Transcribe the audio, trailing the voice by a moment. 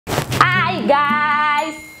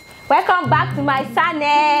Welcome back to my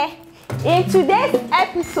channel. In today's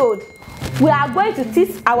episode, we are going to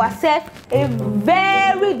teach ourselves a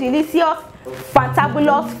very delicious,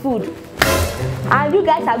 fantabulous food. And you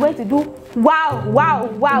guys are going to do wow.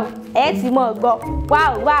 Wow.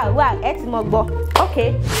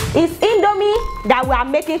 Okay, it's Indomie that we are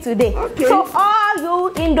making today. Okay. So all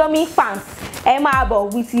you Indomie fans,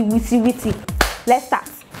 witty. Let's start.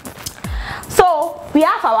 So we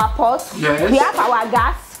have our pot, yes. We have our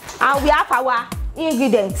gas, and we have our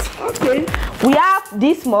ingredients. Okay. We have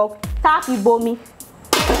this mug, tapi bomi.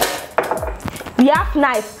 We have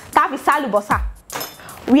knife, tapi salubosa.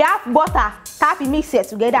 We have butter, tapi mix it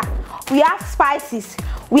together. We have spices.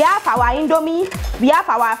 We have our Indomie. We have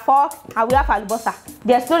our fork, and we have alubosa.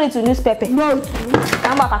 There's no need to use pepper. No.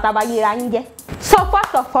 So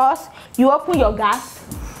first of all, you open your gas.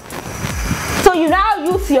 So you now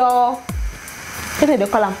use your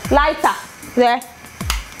lighter. There.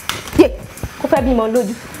 Yeah. Put that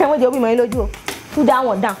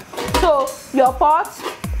one down. So your pot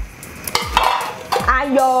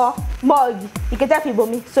and your mug. You can tell people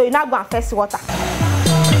me. So you now go and fetch water.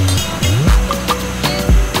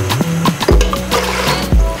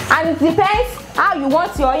 And it depends how you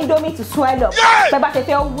want your Indomie to swell up.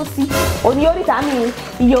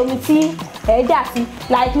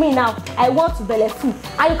 Like me now, I want to belly full.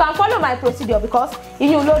 And you can follow my procedure because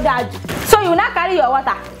you know that. So you now carry your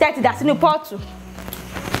water, take it that's in the pot to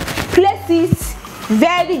place it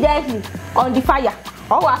very gently on the fire.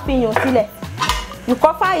 You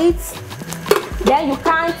cover it, then you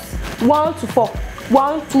count 1 to 4.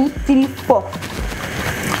 1, 2, 3, 4.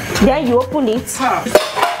 Then you open it.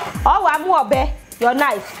 Your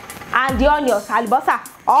knife and the onions, alubosa,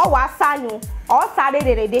 all wasanyu, all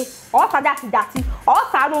sarede, all sadati, all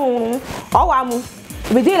sarun, all wamu.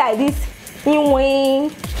 We do it like this.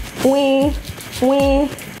 Wing.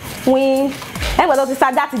 And what does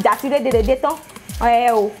sadati?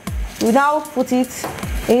 We now put it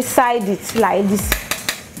inside it like this.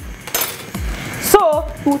 So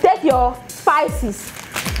you take your spices.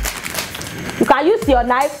 You can use your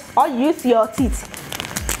knife or use your teeth.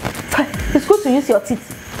 It's good to use your teeth.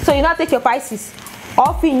 So you now take your spices,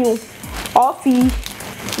 off in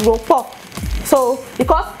rope. So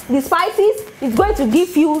because the spices is going to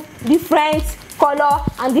give you different color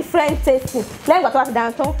and different tasting. Then what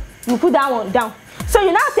down? You put that one down. So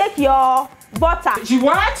you now take your butter. You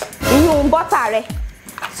what? You butter.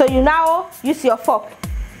 So you now use your fork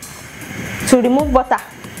to remove butter.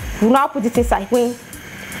 You now put it inside.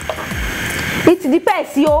 It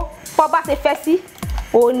depends, for butter first.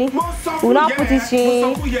 Only you now put it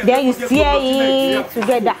in, then you stir it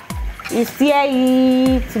together.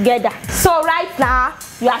 So right now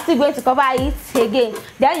you are still going to cover it again.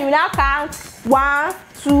 Then you now count 1,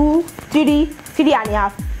 2, 3,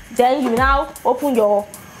 3.5. Then you now open your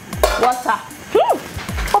water.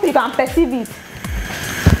 Hope you can perceive it.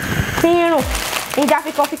 Then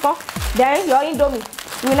your Indomie,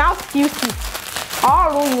 you now squeeze it.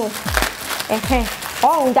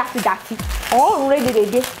 All dirty. All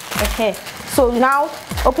ready. So now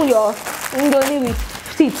open your Indomie with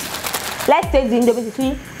teeth. Let's take the Indomie to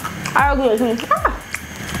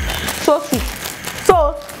so sweet. So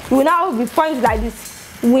you will now be points like this.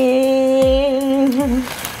 You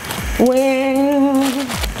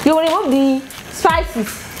will remove the spices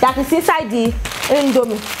that is inside the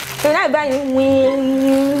Indomie. So now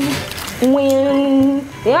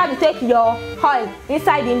you have to take your oil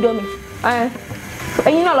inside the Indomie.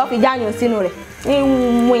 And you know love it down your scenery.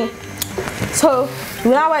 So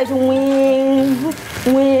you now want to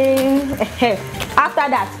after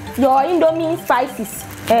that, your Indomie spices.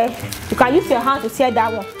 You can use your hand to tear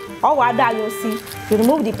that one. Or what that you see. You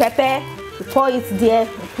remove the pepper, you pour it there.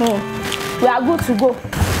 We are good to go.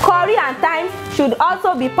 Curry and thyme should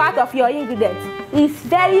also be part of your ingredients. It's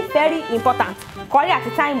very, very important. Curry at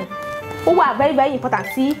the time. Who are very, very important.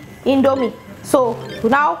 See Indomie. So you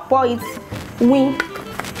now pour it.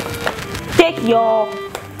 Take your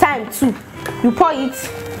time too. You pour it.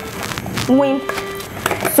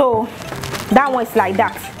 So that one is like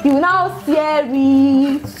that. You now stir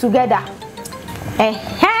it together.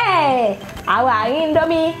 Hey, our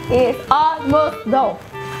Indomie is almost done.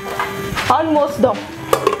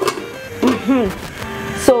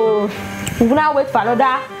 So we will now wait for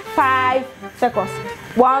another 5 seconds.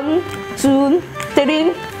 1, 2,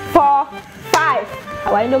 3, 4, 5.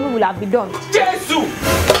 Our Indomie will have been done. Jesus!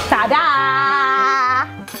 Tada!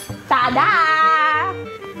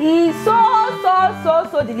 It's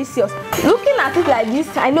so delicious. Looking at it like this,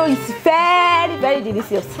 I know it's very, very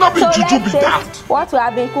delicious. So let's taste what we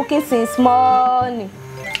have been cooking since morning.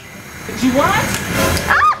 You what?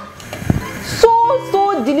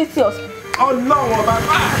 so delicious. Oh no, Baba.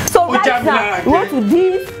 So right now we want to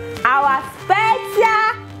do our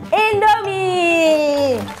special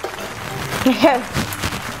Indomie.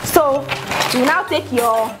 So you now take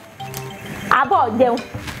your about them,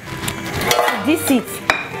 this it,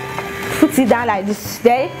 put it down like this.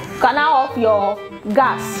 Then you can now off your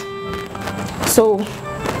gas. So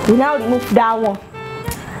we now remove that one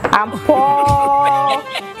and pour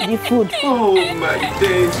the food. Oh my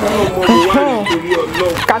days!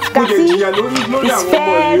 Kasikasi is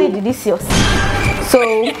very delicious. So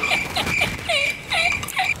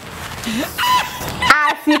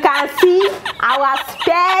as you can see, our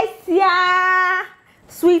special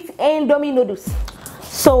sweet Indomie noodles.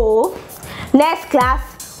 So next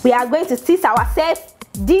class we are going to teach ourselves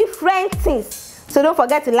different things. So don't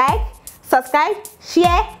forget to like, subscribe,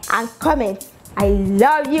 share and comment. I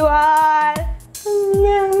love you all.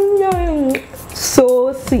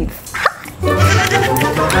 So sweet.